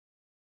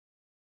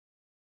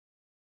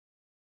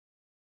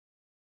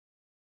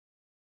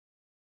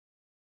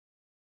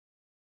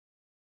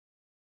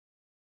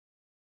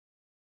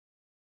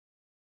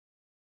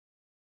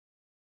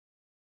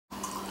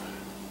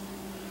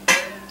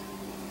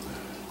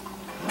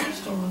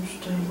don't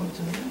understand what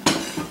that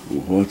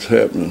is. What's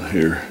happening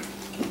here?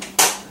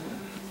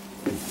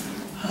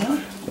 Huh?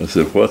 I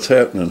said, what's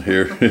happening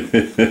here?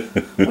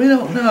 We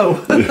don't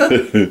know.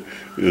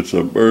 It's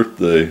a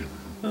birthday.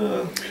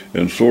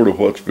 And sort of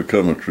what's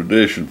become a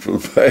tradition for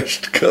the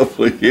past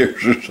couple of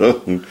years or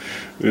so.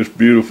 This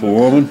beautiful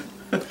woman,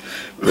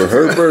 for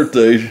her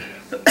birthday,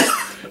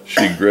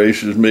 she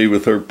graces me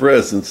with her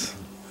presence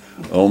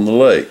on the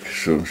lake.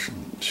 So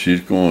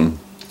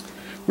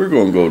we're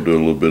going to go do a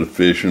little bit of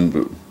fishing,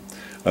 but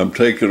I'm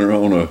taking her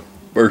on a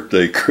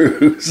birthday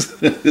cruise.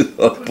 We're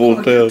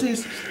going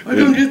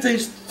to get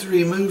these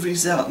 3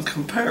 movies out and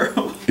compare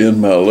them.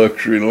 In my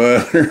luxury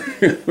liner,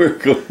 we're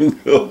going to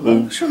go.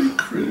 Luxury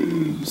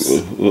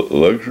cruise.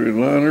 Luxury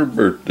liner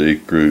birthday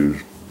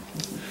cruise.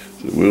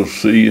 So we'll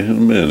see you in a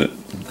minute.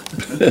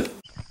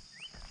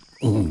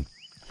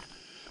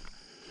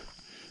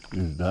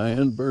 It's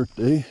Dian's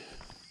birthday.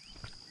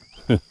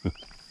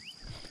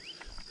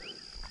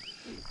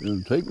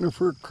 I'm taking her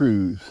for a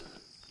cruise.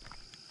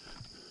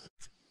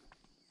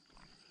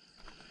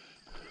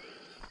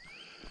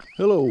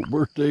 Hello,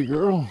 birthday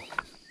girl.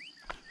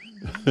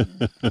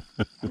 Isn't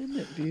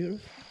it beautiful?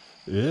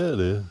 Yeah, it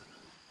is.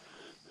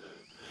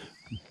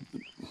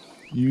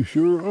 You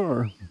sure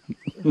are.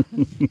 Well,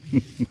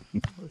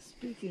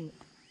 speaking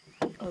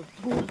of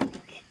the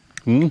lake,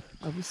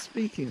 I was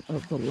speaking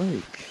of the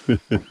lake.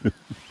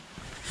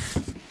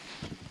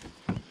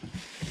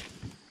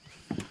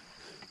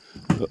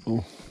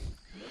 Uh-oh.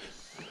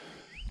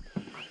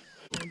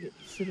 I get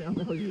to sit down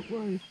while you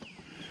wave.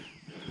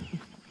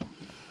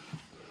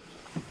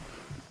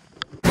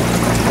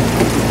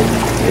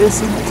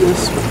 Isn't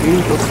this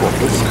beautiful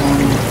this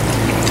morning?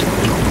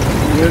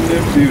 Isn't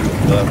it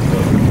beautiful out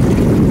there?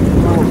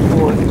 Oh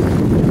boy.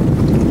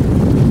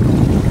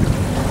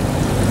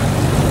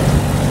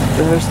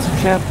 There's the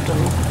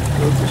captain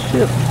of the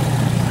ship.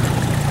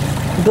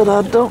 But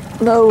I don't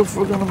know if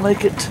we're going to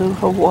make it to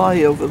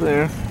Hawaii over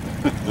there.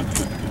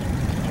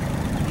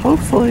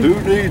 Hopefully.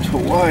 Who needs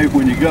Hawaii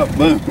when you got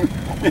Moon?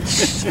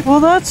 Well,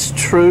 that's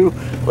true.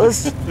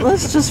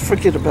 Let's just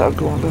forget about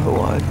going to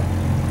Hawaii.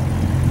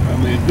 I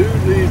mean, who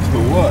needs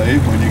Hawaii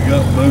when you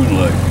got Moon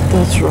Lake?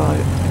 That's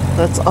right.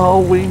 That's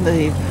all we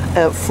need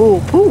at full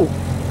pool.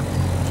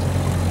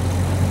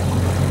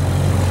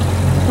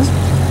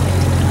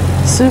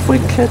 Let's see if we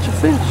can catch a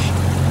fish.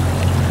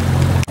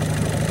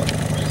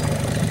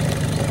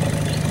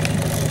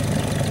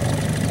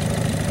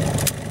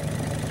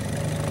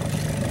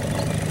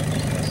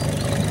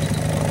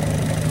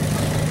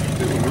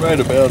 It was right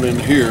about in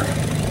here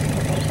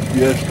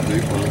yesterday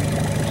when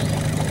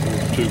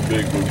those 2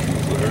 big ones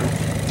was there.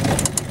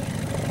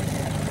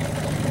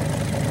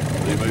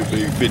 They may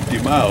be 50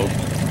 miles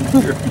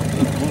from here.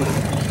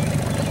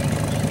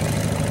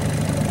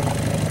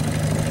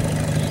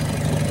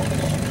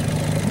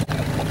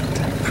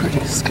 That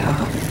pretty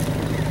sky.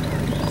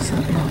 Is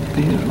that not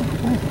beautiful?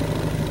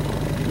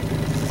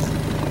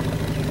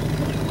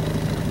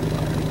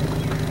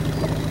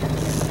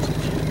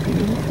 Such a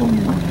beautiful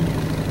morning.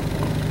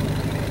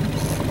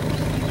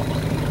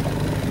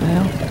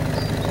 Well,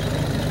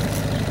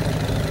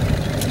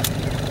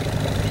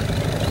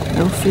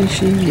 no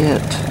fishy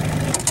yet.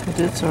 But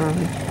it's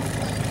early.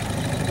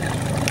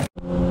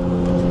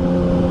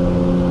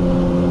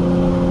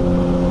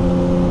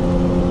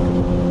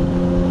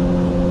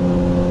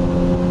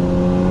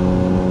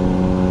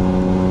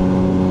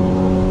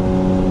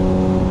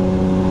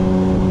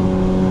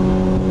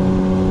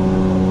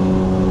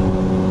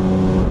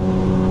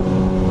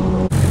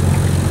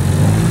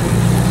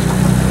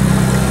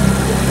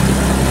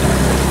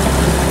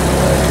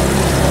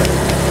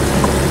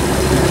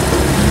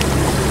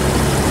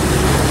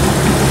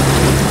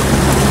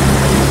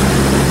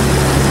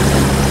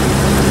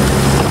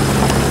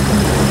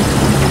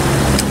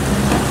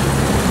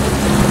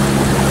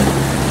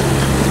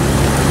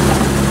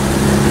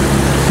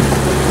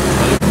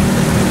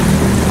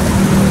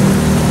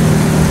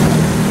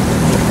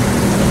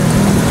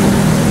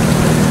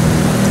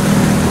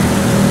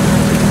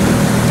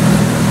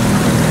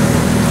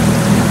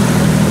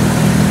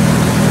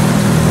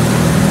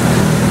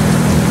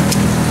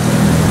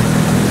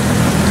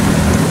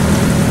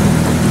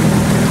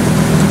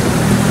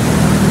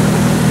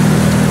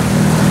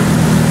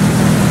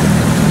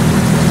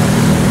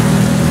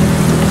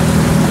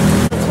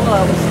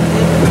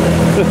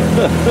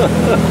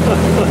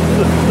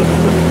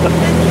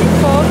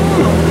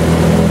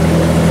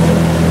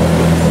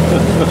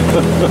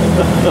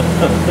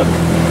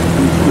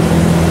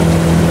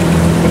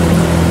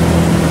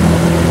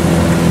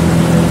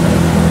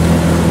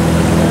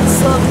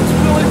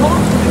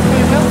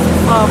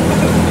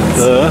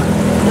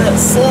 That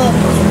sun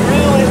was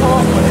really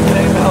hot when it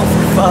came out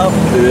for 5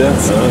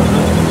 minutes. Yeah.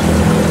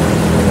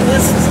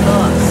 This is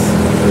nice.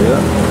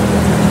 Yeah.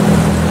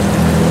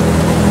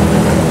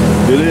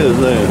 It is,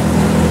 man.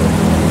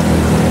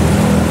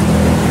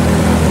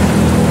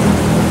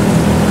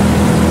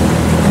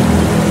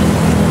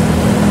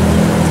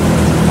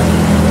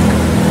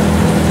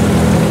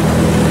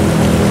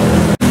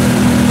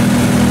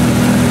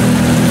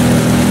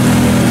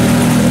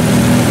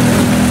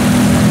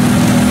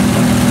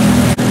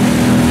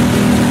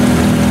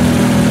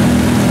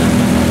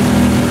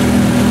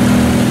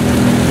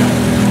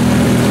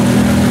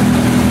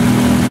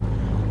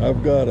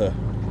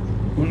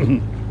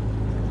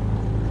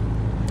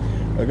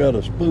 I got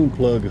a spoon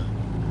plug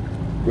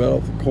right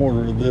off the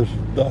corner of this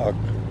dock.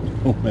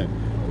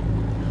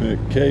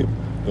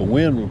 The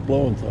wind was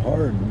blowing so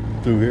hard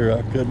through here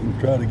I couldn't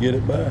try to get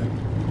it back.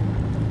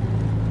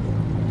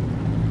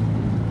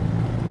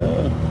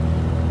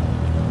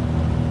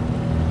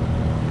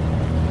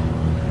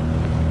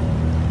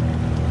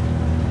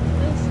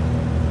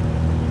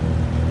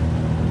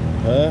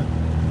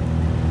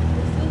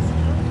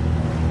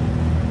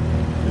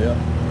 Yeah.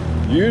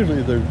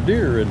 Usually there's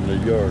deer in the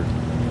yard.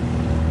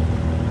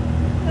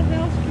 The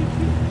house keeps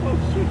you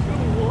closer to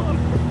the water.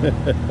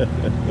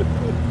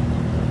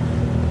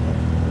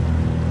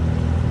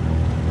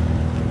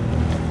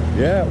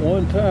 Yeah, at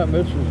one time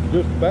this was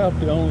just about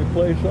the only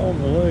place on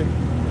the lake.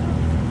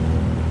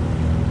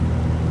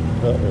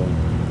 Uh-oh.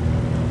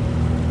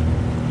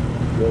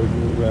 Gotta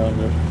go around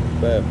this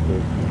bass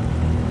station.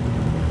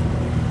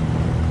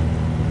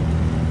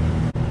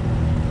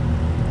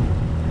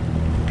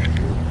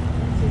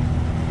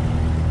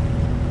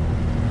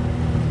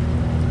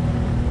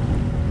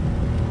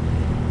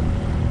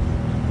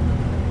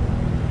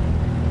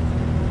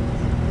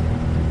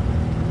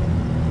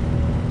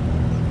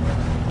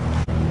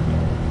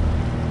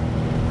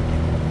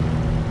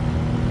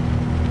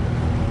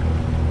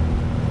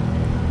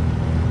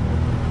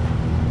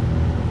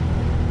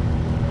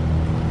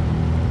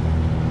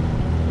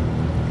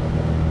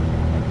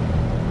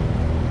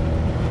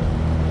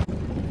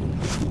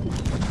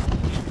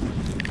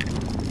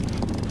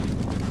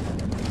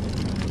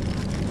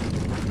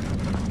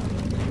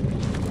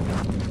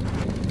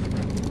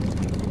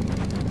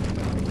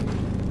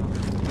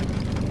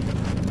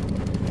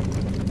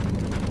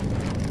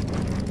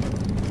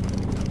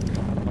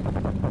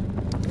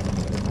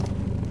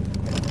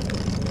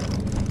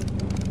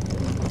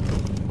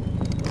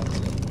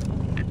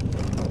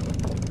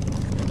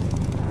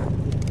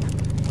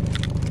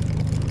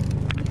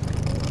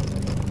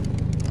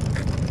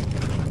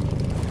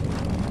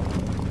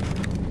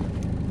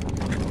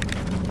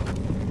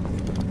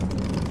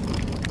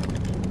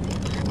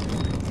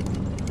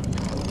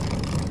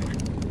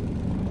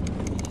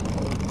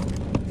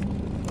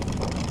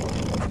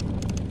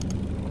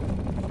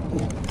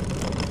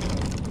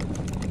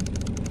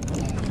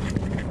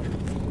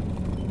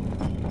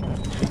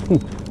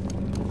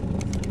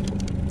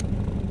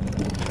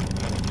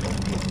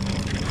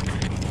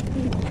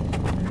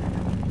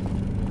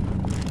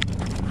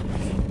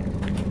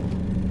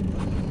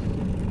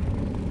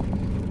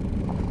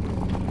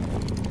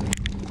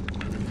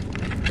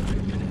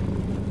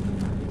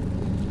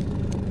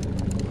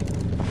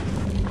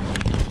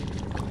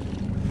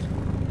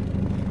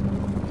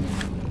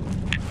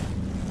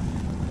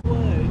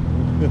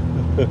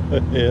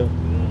 Yeah.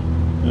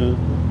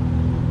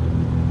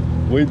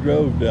 We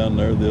drove down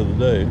there the other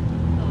day.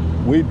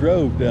 We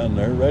drove down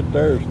there. Right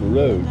there's the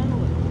road.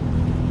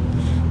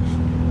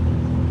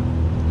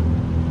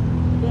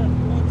 That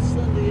one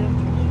Sunday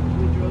afternoon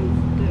we drove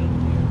down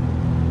here.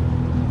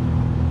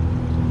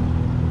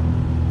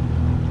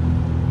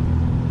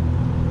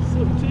 So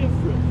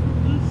different from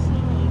this side.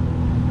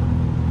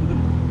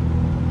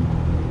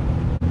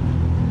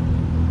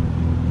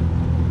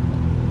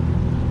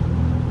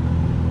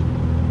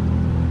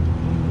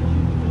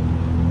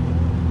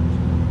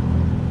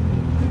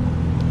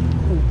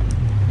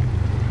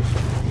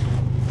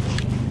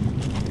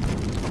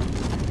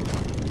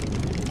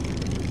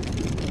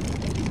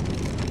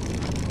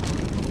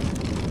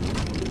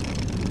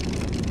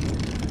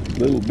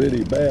 Little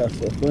bitty bass,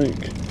 I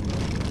think.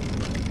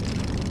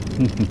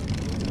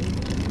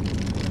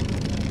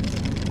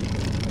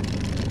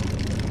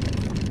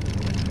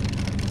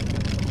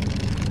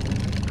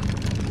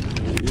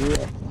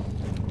 Yeah.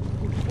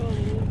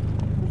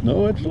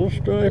 No, it's a little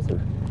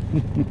striper.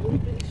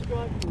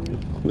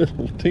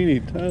 Little teeny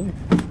tiny.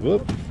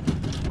 Whoop.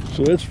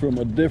 So it's from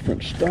a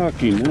different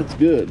stocking. That's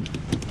good.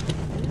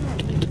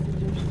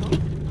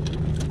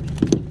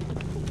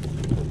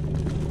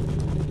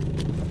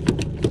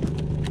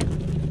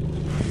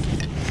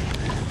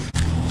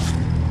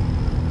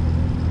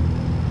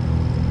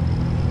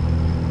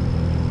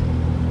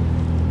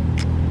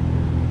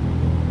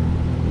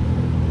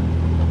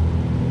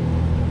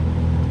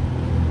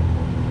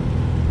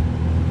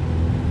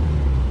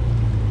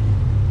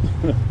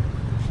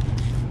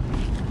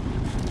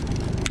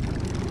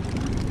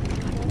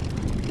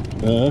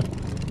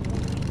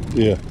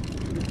 Yeah.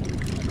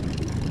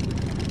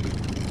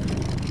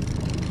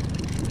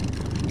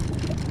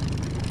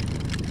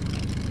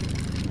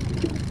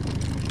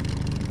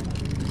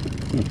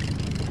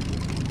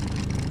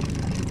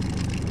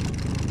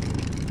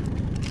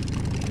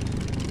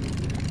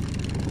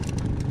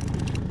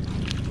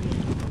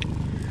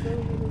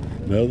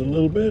 Another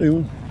little bitty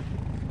one.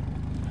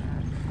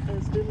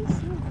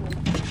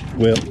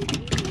 Well,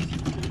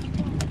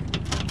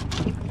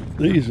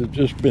 these have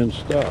just been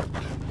stocked.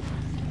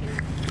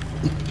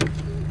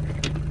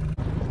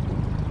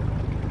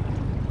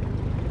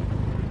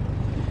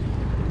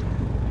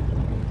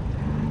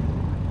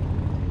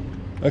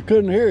 I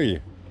couldn't hear you.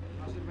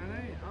 I said, man,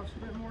 hey, I've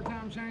spent more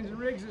time changing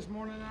rigs this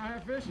morning than I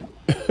have fishing.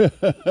 I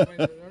mean,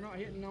 they're not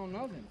hitting on nothing.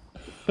 nothing.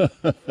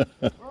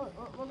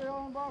 Look at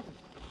all them boxes.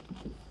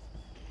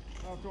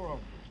 Oh, tore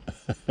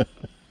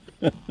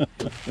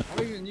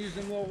I've even used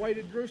them little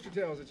weighted rooster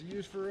tails that you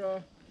use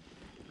for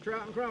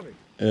trout and crappie.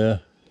 Yeah.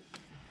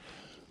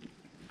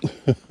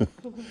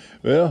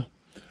 Well,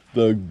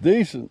 the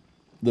decent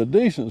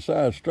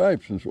sized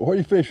stripes. What are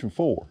you fishing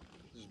for?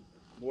 Just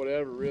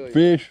whatever, really.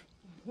 Fish.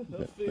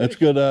 That's a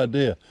good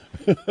idea.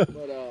 But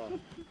no,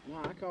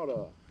 I caught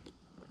a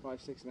probably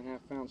 6.5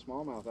 pound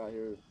smallmouth out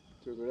here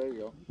 2 or 3 days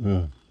ago.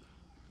 Yeah.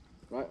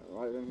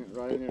 Right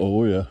in here.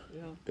 Oh yeah.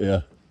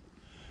 Yeah.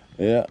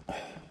 Yeah.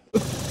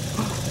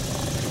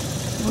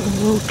 A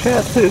little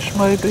catfish,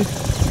 maybe.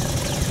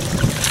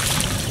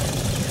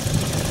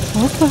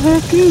 What the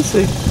heck is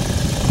he?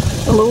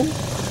 A little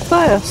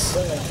bass.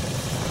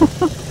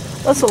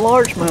 That's a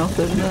largemouth,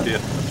 isn't it?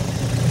 Yeah.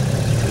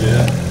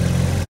 Yeah.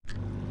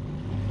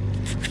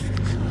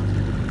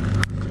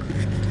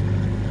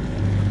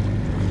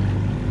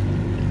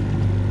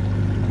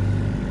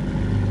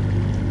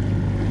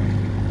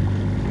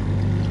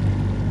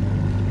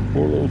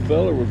 Poor little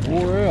fella was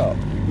wore out.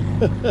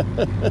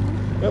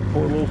 That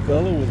poor little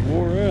fella was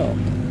wore out.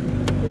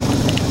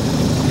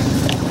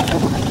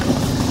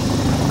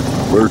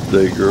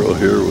 Birthday girl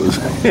here was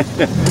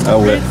I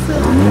went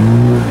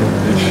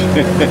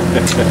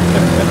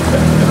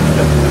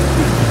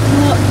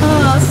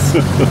Us.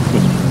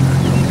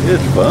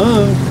 it's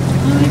fun.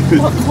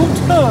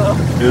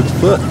 It's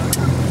fun.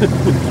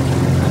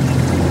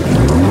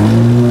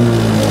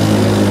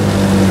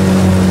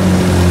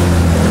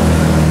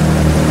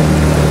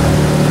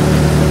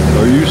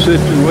 Are you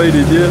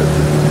situated yet?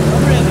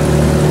 I'm ready.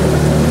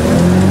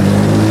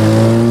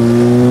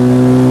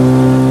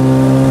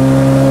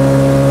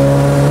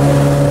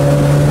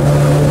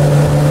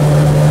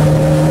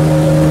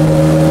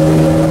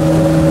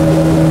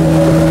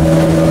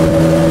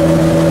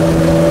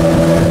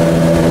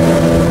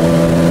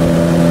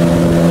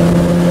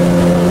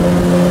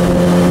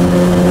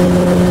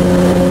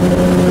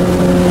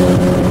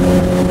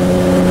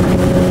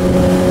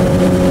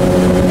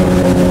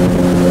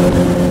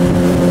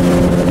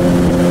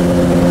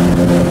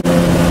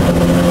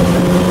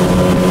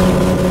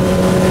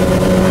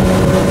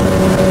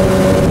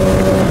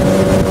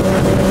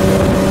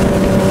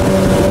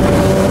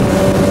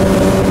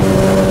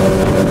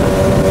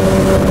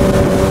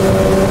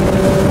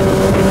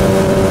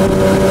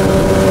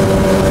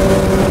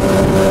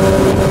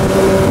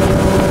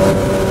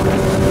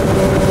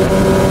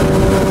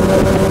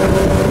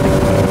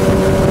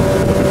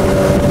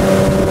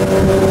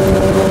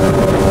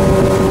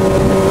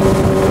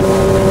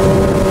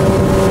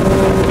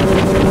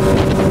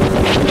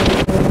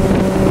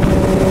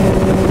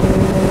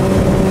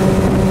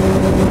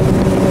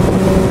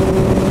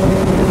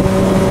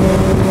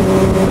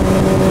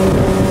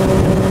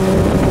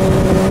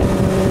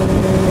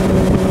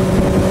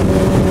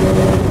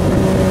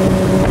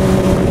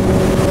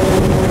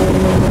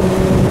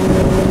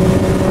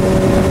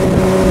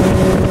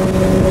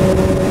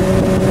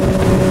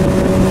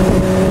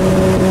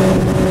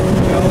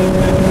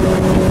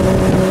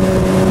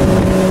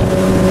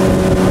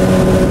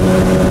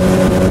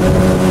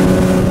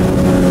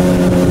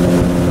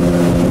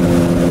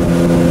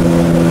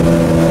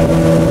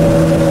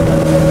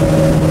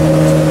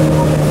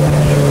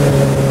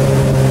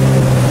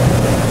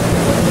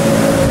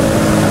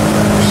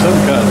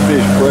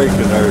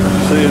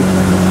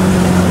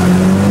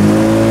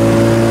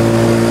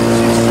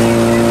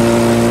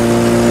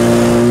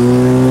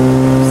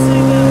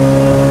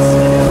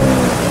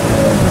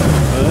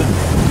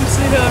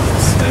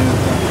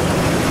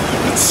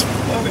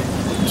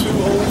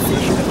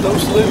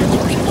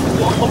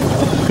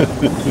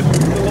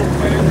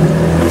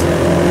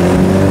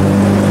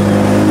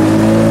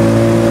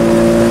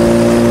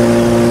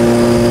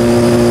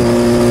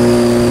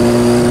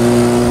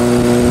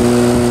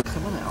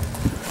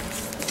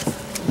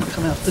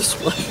 This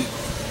way.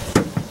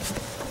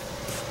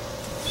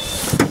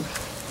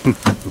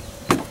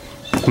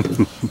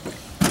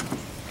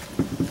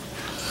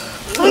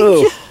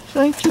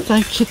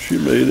 Thank you. She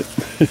made it.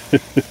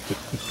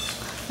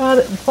 I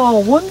didn't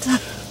fall one time.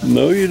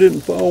 No, you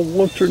didn't fall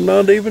once or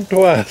not even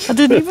twice. I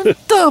didn't even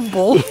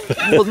tumble.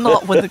 Well,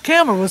 not when the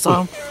camera was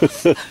on. Go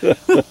right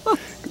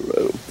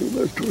over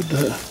there toward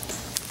that.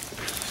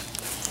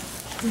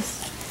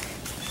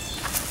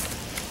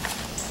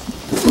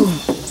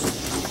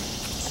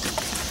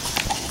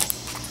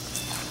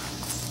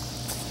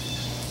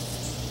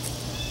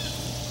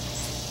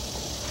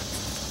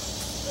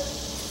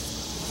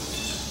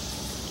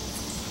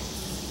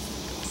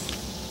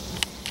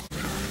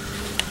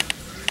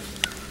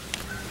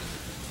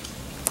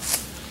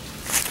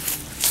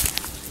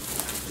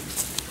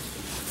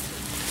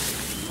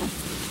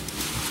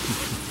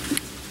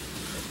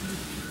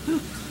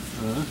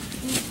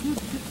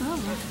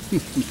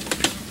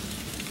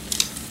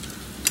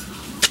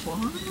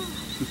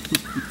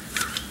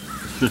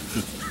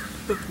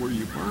 Were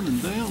you burning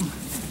down?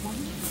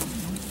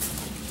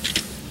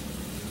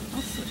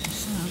 I'll set the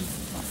sun.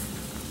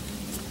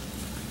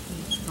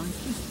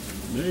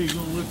 There you go,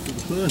 look for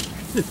the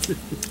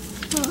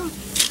sun.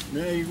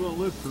 Now you gonna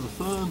look for the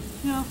sun?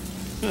 Yeah.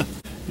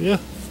 Yeah.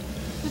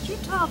 Did you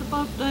tie the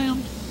boat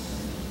down?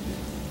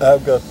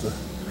 I've got the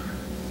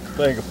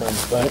thing up on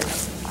the bank.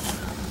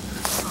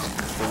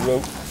 The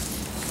rope.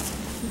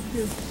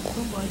 Here,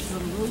 somebody's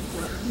got a rope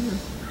right here.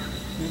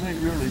 It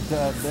ain't really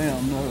tied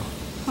down, no.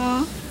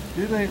 Huh?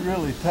 It ain't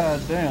really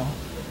tied down.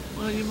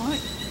 Well, you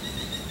might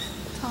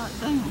tie it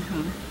down,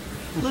 honey.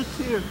 Look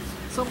here.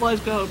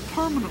 Somebody's got a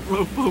permanent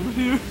rope over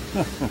here.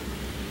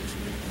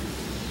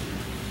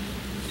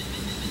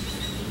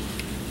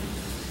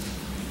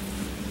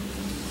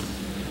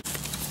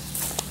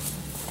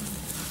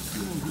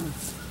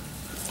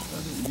 I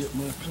didn't get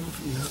my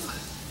coffee out.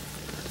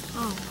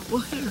 Oh,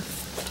 well here.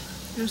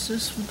 Here's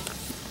this one.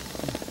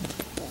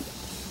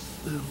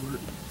 That'll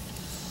work.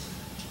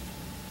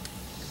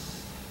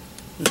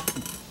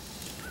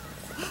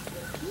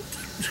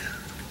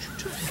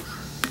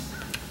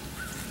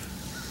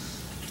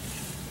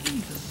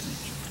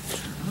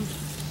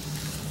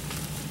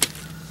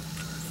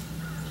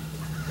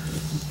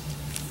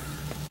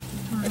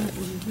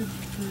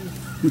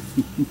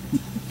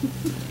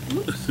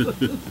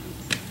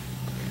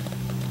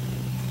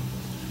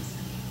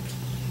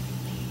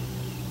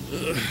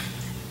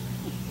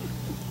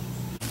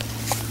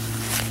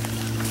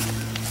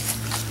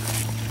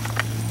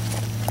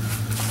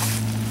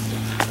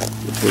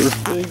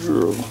 Birthday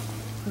girl.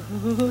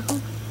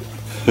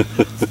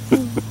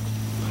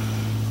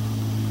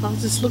 I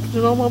was just looking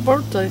at all my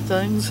birthday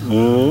things.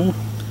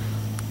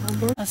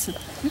 I said,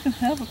 you can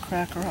have a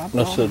cracker. I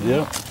said,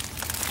 yeah.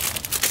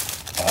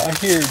 I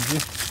heard you.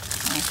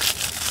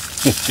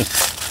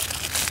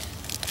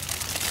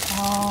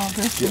 Oh,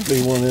 this Get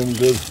me one of them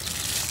good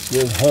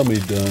hummy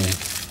done.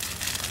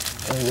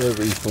 I love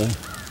everything.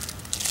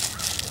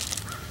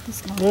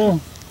 is Well,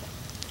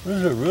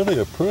 this is really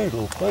a pretty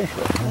little place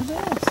right here. It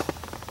is.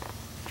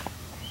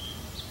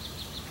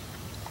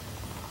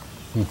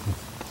 Look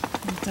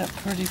at that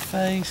pretty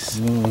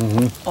face.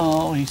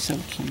 Oh, he's so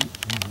cute.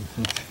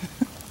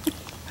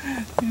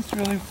 He's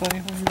really funny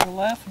when you were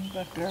laughing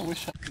back there. I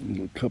wish I...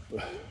 A cup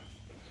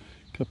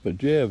of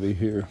Javy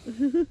here.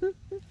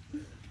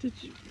 Did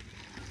you?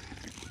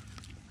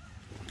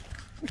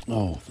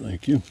 Oh,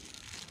 thank you.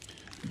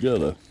 You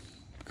got a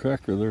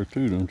cracker there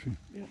too, don't you?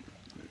 Yep.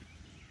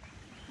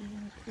 You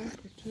want a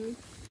cracker too?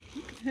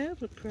 You can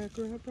have a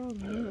cracker. I brought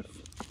enough.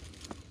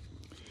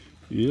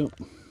 Yep.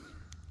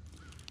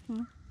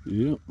 Huh?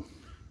 Yep.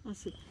 I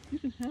said, you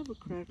can have a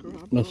cracker.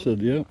 I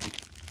said, yep.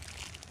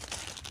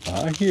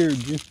 I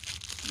heard you.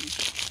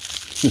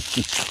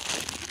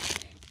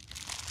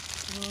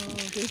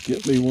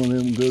 Get me one of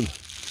them good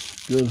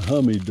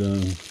hummy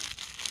done.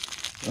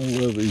 I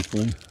love these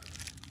things.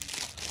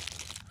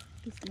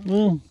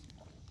 Well,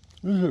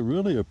 this is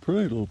really a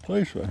pretty little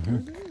place right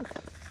here. It is.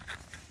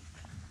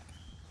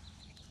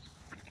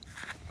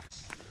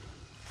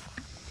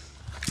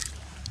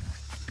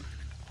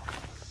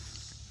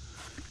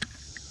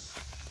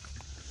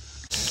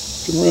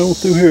 Come around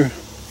through here.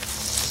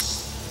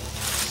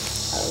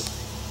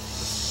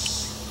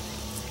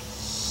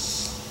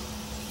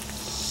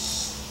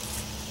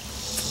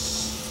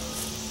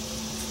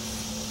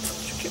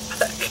 Don't you get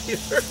back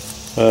here.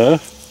 Huh?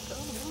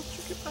 Tell me, don't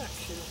you get back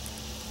here.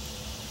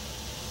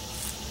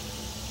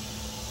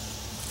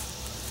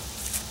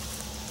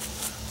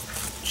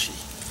 Gee.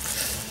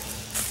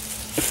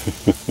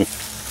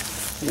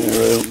 Yeah,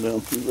 right on down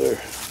through there.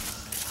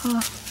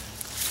 Huh?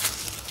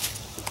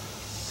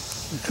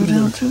 Go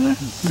down to there?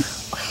 There's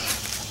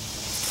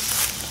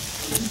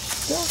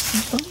stuff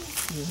and things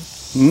here.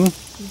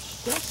 There's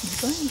stuff and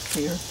things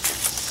here.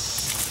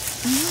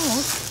 I know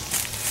it.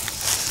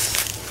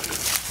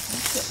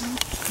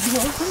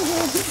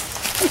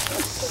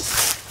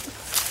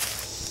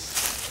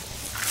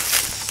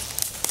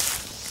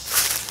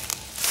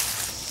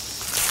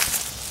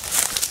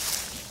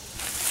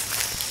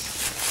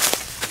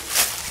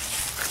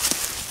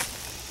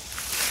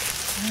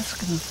 That's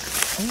gonna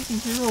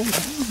 80-year-old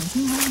woman.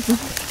 Who knows it?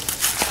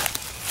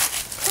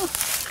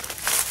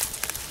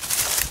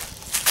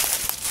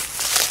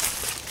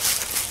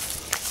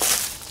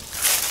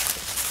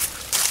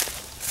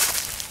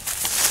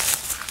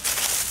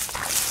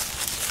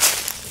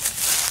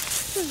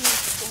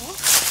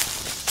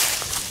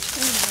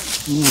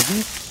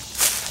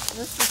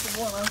 This is the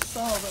one I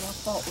saw that I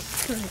thought was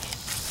pretty.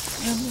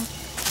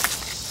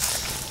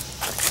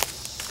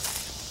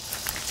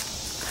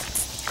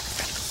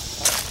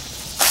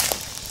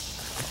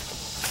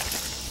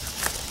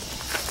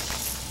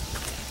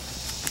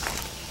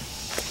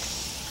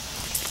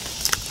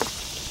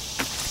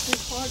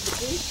 It's hard to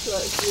beach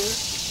right here,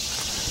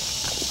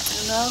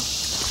 you know?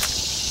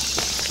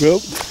 Well,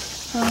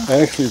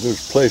 actually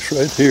there's a place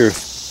right here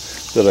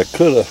that I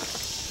could have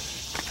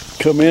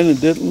come in and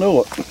didn't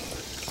know it.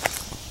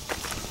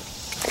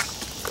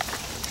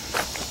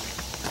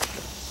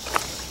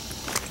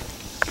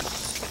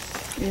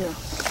 Yeah,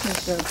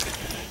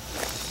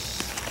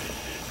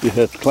 You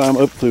had to climb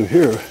up through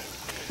here,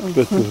 but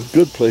it's a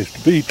good place to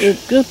beach.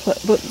 it's good,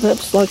 but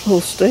that's like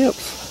little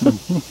steps.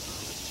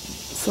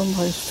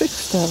 Somebody's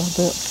fixed that, I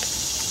bet.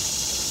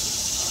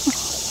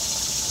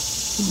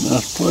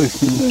 Nice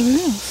place. It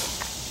is.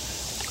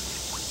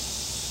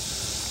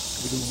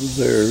 Over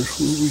there is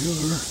where we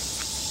are.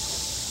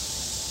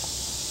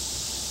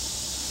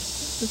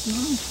 It's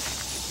nice.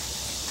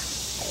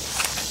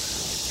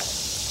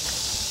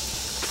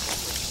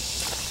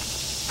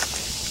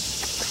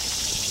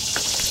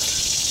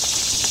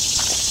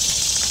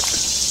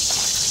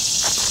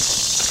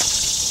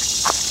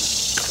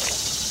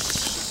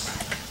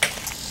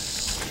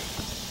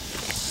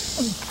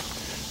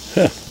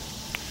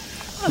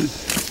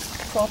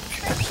 Proper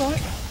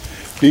campsite.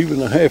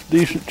 Even a half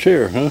decent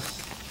chair, huh?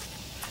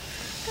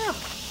 Yeah.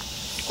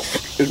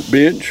 And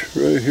bench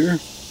right here.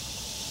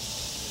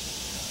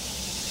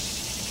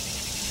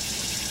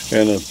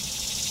 And a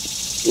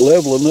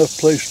level enough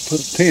place to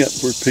put a tent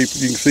where people,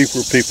 you can see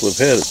where people have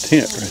had a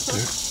tent right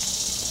there.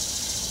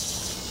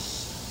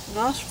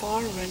 Nice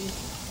fire ring.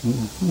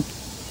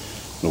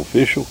 An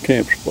official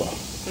camp spot.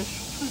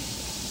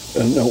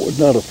 And no,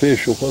 not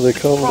official, what do they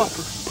call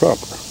Proper. it?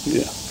 Proper,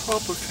 yeah.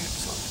 Proper campsite.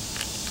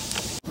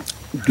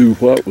 Do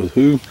what with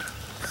who?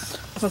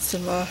 I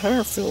said my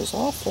hair feels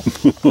awful.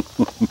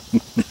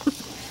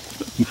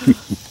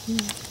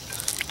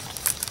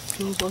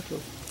 Feels like a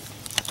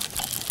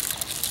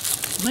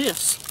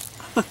mess.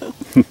 It's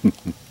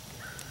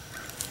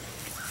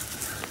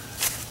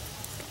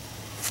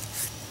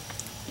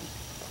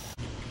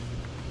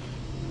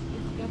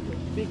got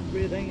those big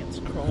red ants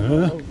crawling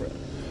all over it.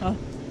 Huh?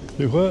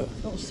 Do what?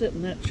 Don't sit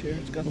in that chair.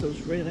 It's got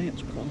those red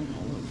ants crawling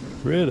all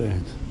over Red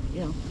ants. it.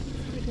 Yeah.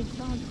 Pretty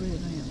good red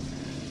ants.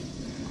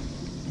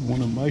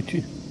 Want to bite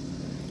you?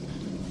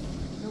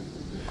 Nope.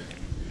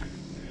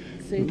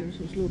 See, there's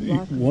those little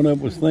black One of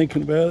them was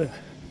thinking about it?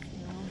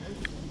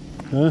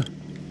 Huh? Yeah.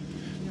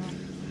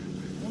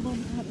 One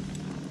of them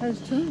had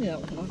his tongue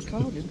out when I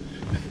called him.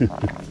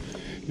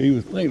 He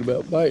was thinking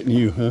about biting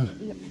you, huh?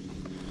 Yep.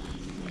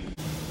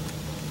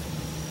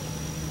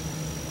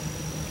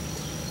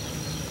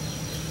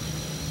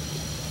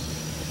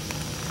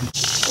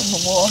 From the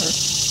water.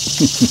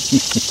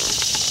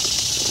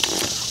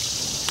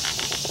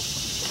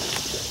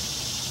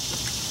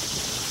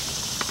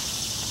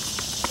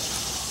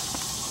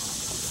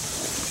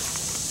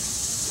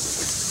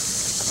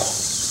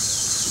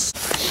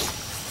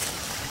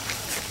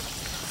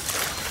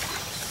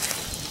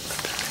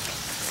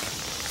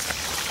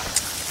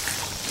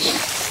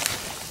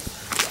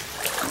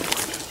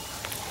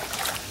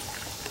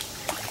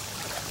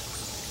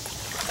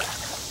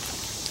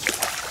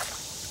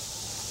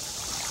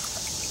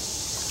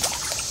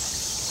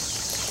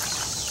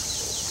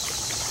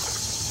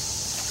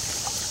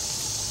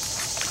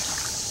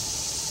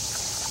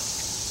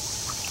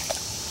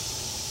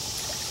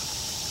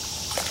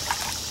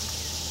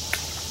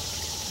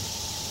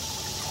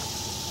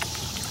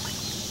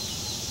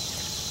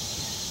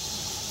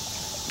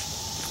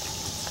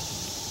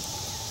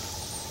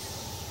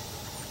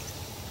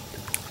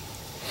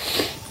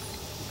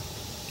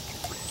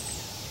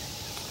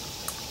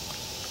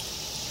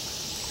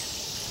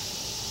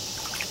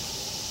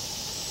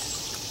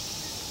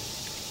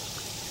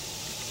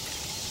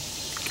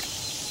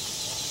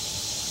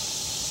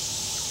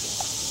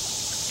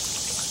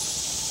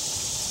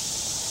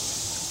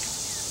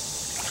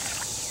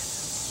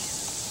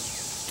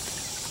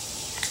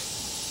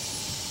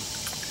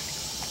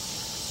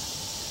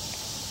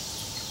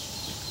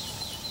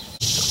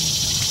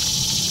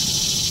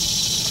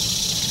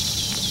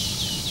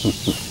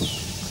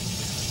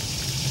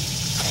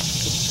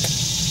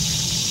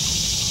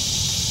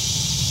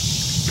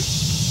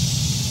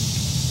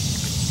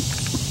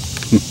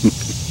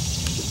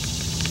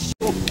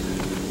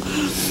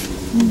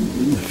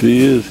 If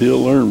he is,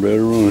 he'll learn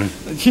better, won't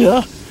he?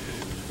 Yeah.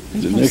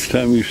 The next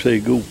time you say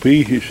go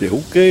pee, he say,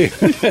 okay.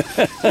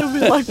 It'll be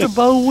like the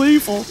boll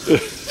weevil,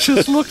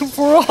 just looking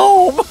for a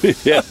home.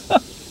 Yeah.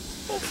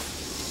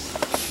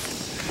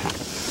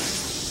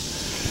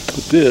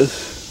 But this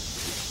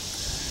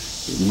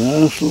is a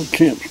nice little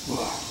camp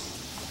spot.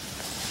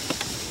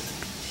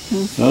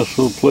 Nice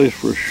little place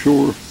for a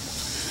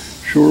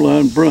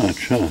shoreline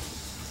brunch, huh?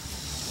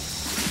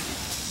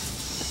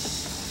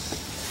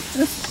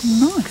 That's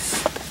nice.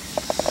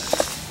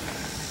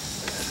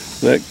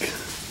 That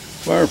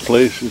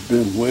fireplace has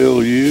been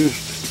well used.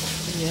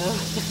 Yeah.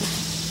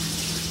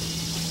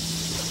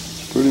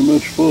 Pretty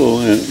much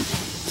full, ain't it?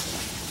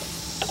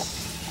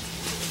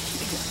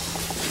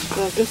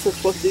 Well, I guess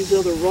that's what these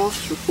other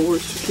rocks are for,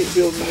 is to keep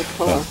building the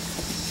pile.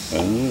 I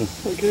don't know.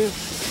 I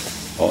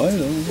guess. Oh, I don't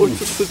know.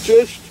 What's a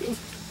suggestion?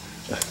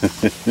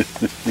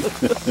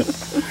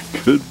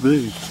 Could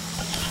be.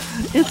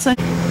 It's a...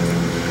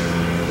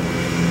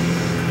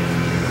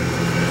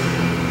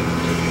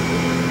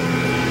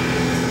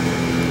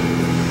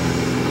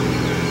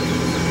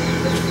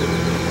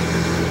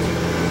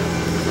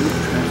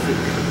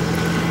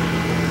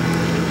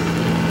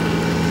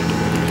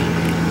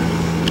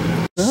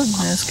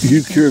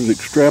 You care to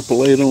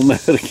extrapolate on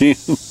that again?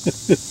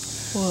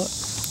 What?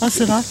 I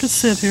said I could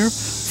sit here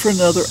for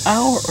another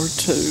hour or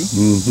two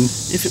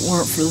if it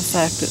weren't for the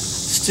fact that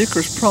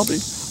Sticker's probably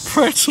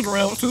prancing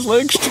around with his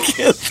legs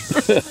together.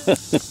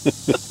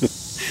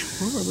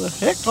 Where the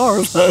heck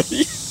are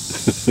they?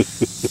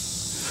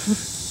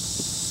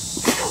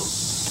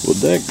 Well,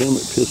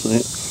 dadgummit, piss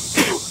ant.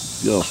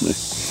 Get off me.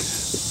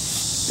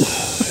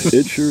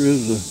 It sure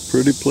is a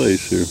pretty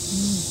place here.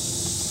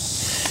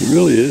 It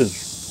really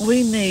is.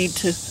 We need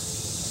to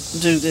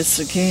do this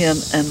again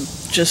and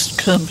just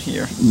come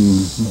here.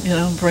 Mm-hmm. You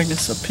know, bring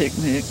us a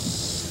picnic.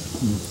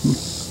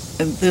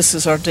 Mm-hmm. And this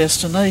is our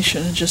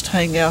destination, and just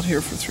hang out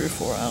here for 3 or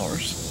 4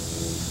 hours.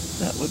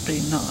 That would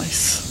be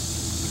nice.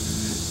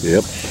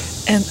 Yep.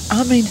 And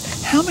I mean,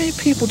 how many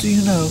people do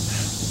you know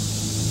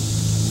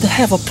that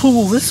have a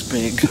pool this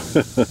big?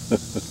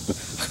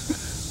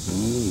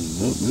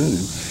 Not many.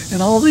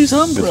 And all these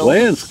It's umbrellas.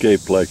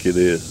 landscaped like it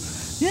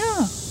is.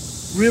 Yeah.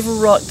 River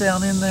rock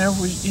down in there,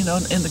 you know,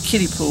 in the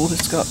kiddie pool,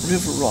 it's got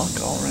river rock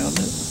all around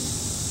it.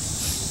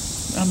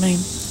 I mean,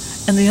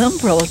 and the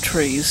umbrella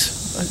trees,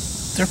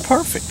 they're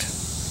perfect.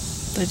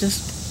 They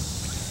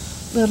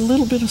just let a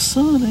little bit of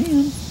sun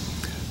in.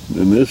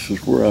 And this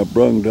is where I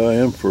brung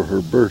Diane for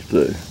her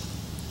birthday.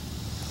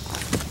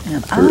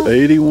 And Her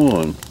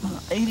 81.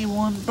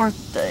 81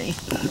 birthday.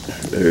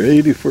 Her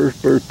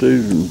 81st birthday,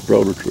 and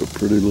brought her to a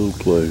pretty little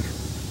place.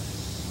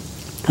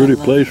 Pretty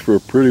place for a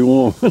pretty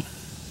woman.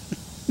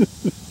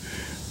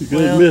 You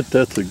gotta admit,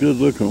 that's a good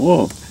looking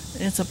woman.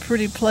 It's a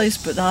pretty place,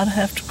 but I'd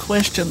have to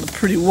question the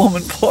pretty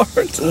woman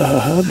part.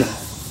 I know.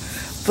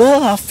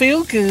 But I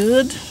feel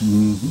good.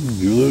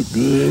 Mm-hmm. You look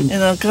good.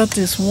 And I've got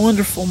this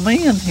wonderful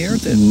man here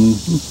that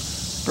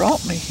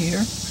brought me here.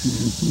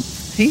 Mm-hmm.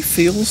 He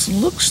feels and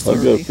looks 30.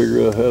 I've got to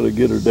figure out how to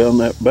get her down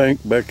that bank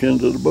back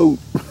into the boat.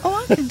 Oh,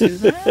 I can do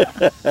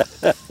that.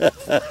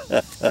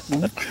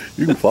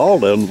 You can fall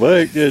down the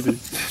bank, can't you?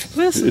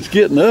 Listen, It's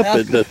getting up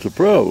that's the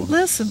problem.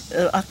 listen,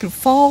 I can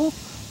fall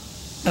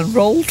and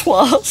roll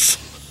twice,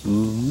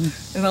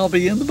 Mm-hmm. and I'll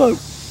be in the boat.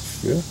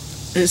 Yeah.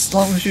 As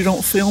long as you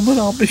don't film it,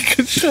 I'll be in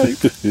good shape.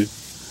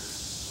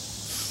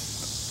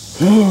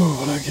 Oh,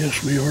 well, I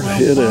guess we ought to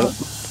head out.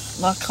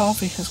 My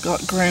coffee has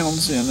got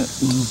grounds in it.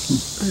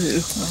 Mm-hmm.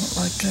 Ew, I don't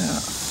like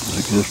that.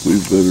 I guess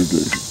we better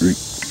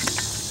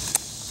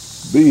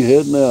be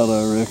heading out,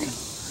 I reckon.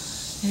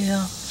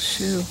 Yeah,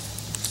 sure.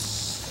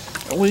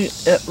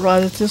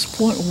 Right at this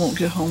point, we won't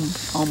get home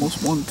almost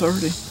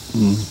 1:30.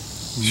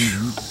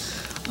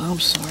 Mm-hmm. I'm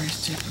sorry,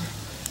 Skipper.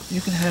 You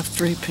can have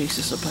 3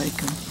 pieces of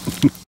bacon.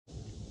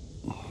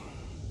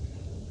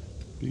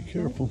 Be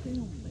careful.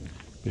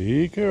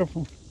 Be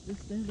careful.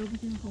 Just stand over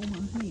here and hold my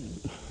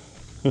hand.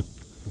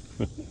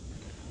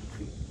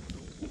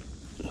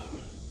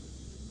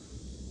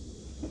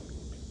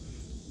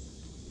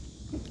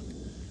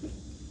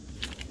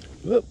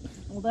 Whoop.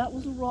 Well, that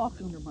was a rock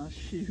under my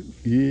shoe.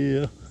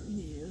 Yeah.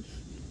 Yes.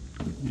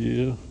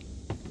 Yeah.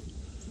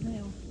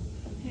 Now,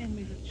 hand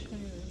me the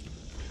chair.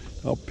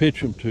 I'll pitch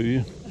them to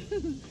you.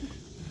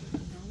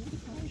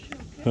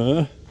 Huh?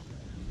 I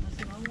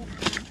said, I won't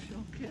promise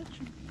you'll catch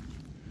him.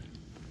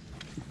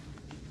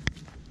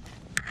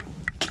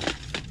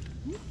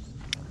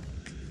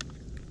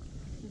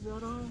 Is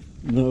that all?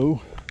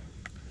 No.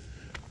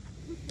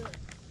 Put that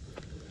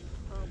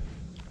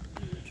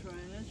in the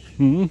trash.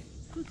 Hmm?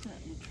 Put that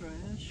in the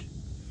trash.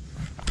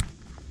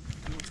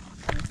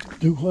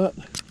 Do what? I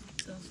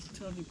was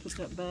telling you put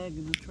that bag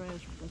in the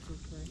trash, but that's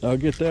okay. I'll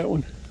get that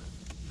one.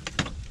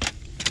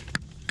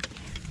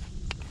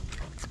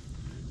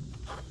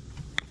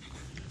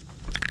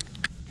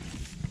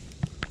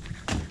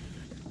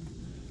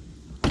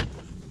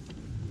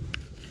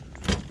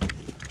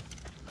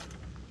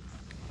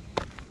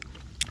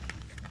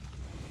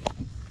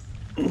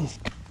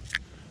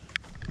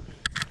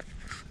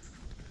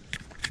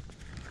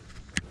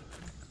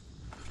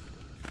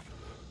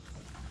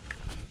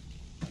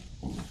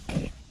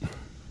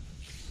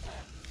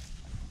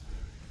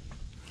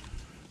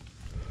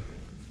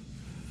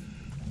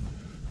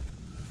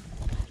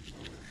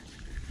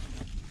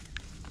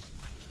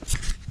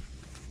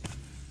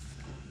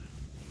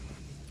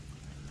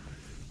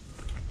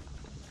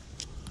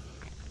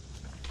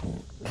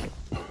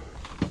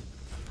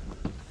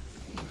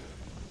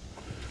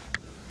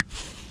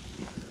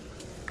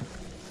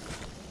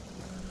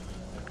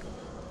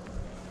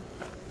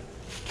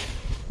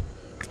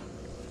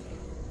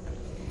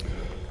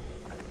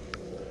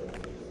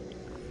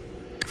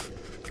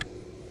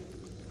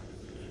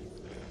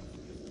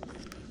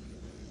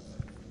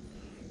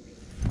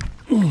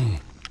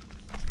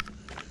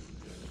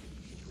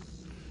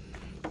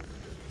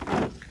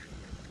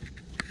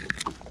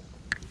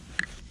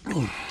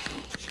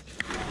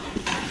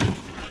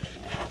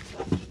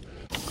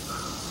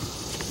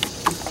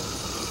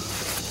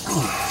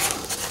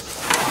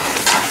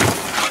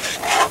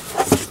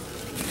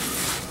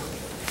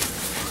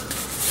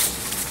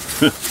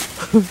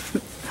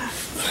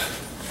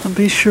 And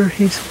be sure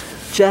he's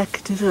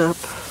jacketed up.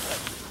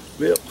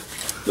 Yep.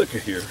 Look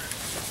at here.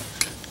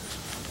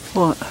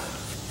 What?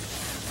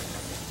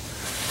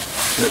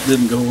 That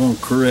didn't go on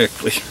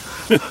correctly.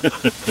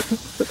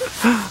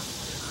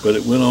 But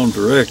it went on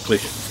directly.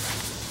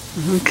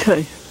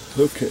 Okay.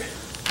 Okay.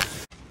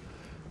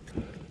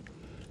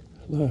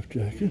 Life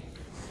jacket.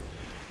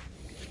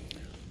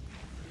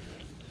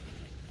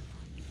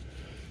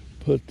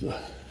 put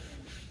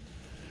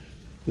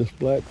this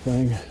black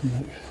thing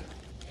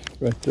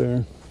right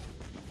there.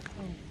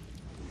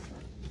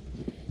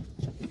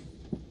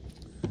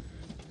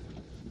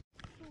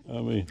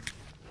 I mean,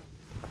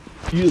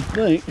 you'd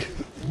think.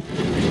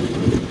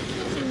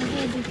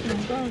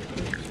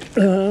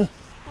 Why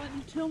didn't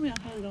you tell me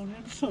I had it on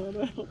inside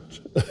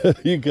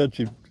out? You got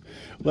your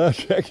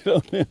life jacket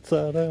on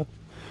inside out.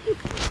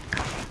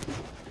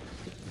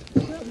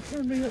 That would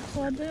turn me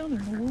upside down in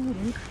the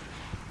water.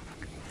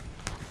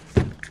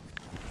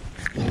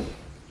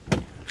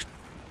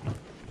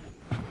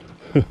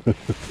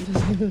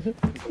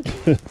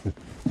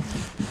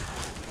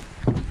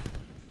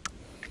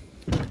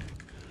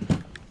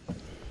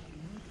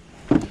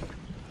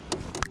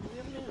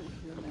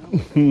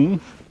 Hmm.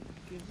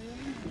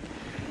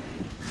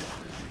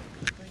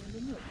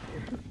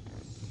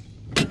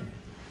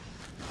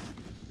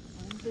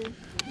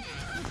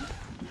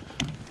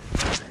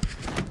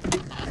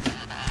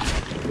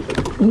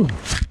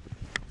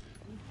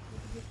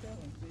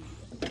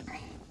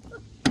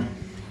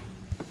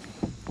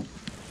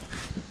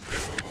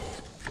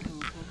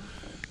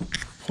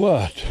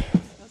 What?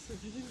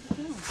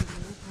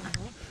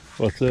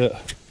 What's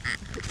that?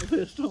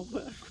 Vest on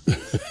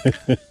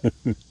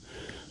backwards.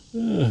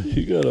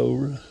 You got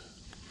over it.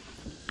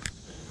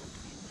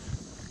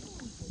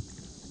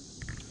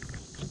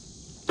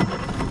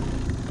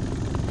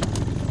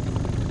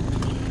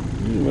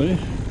 Anyway,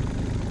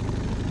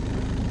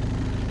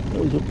 that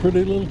was a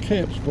pretty little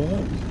camp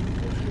spot,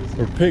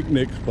 or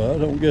picnic spot. I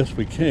don't guess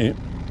we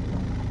camped.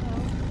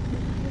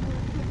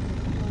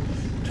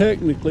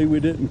 Technically,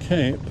 we didn't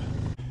camp.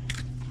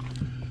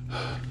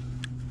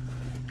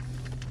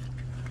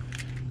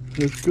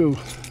 Let's go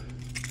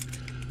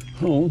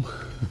home.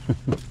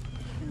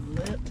 And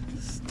let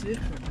the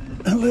sticker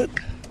out. And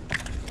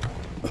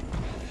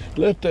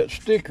let that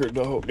sticker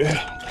dog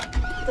out.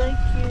 Thank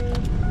you,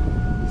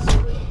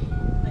 sweet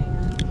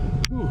man,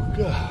 Oh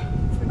God,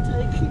 for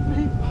taking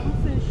me on a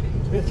fishing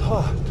trip. it's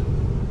hot.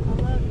 I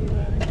love you,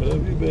 buddy.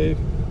 Love you, babe.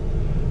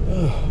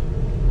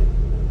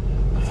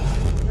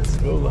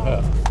 Go to the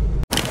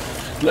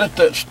house. Let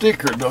that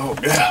sticker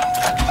dog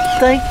out.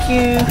 Thank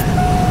you,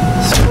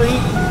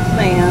 sweet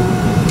man,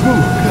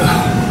 Oh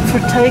God, for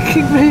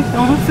taking me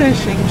on a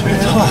fishing trip.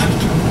 it's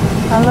hot.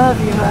 I love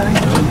you, buddy.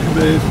 Love you,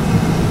 babe.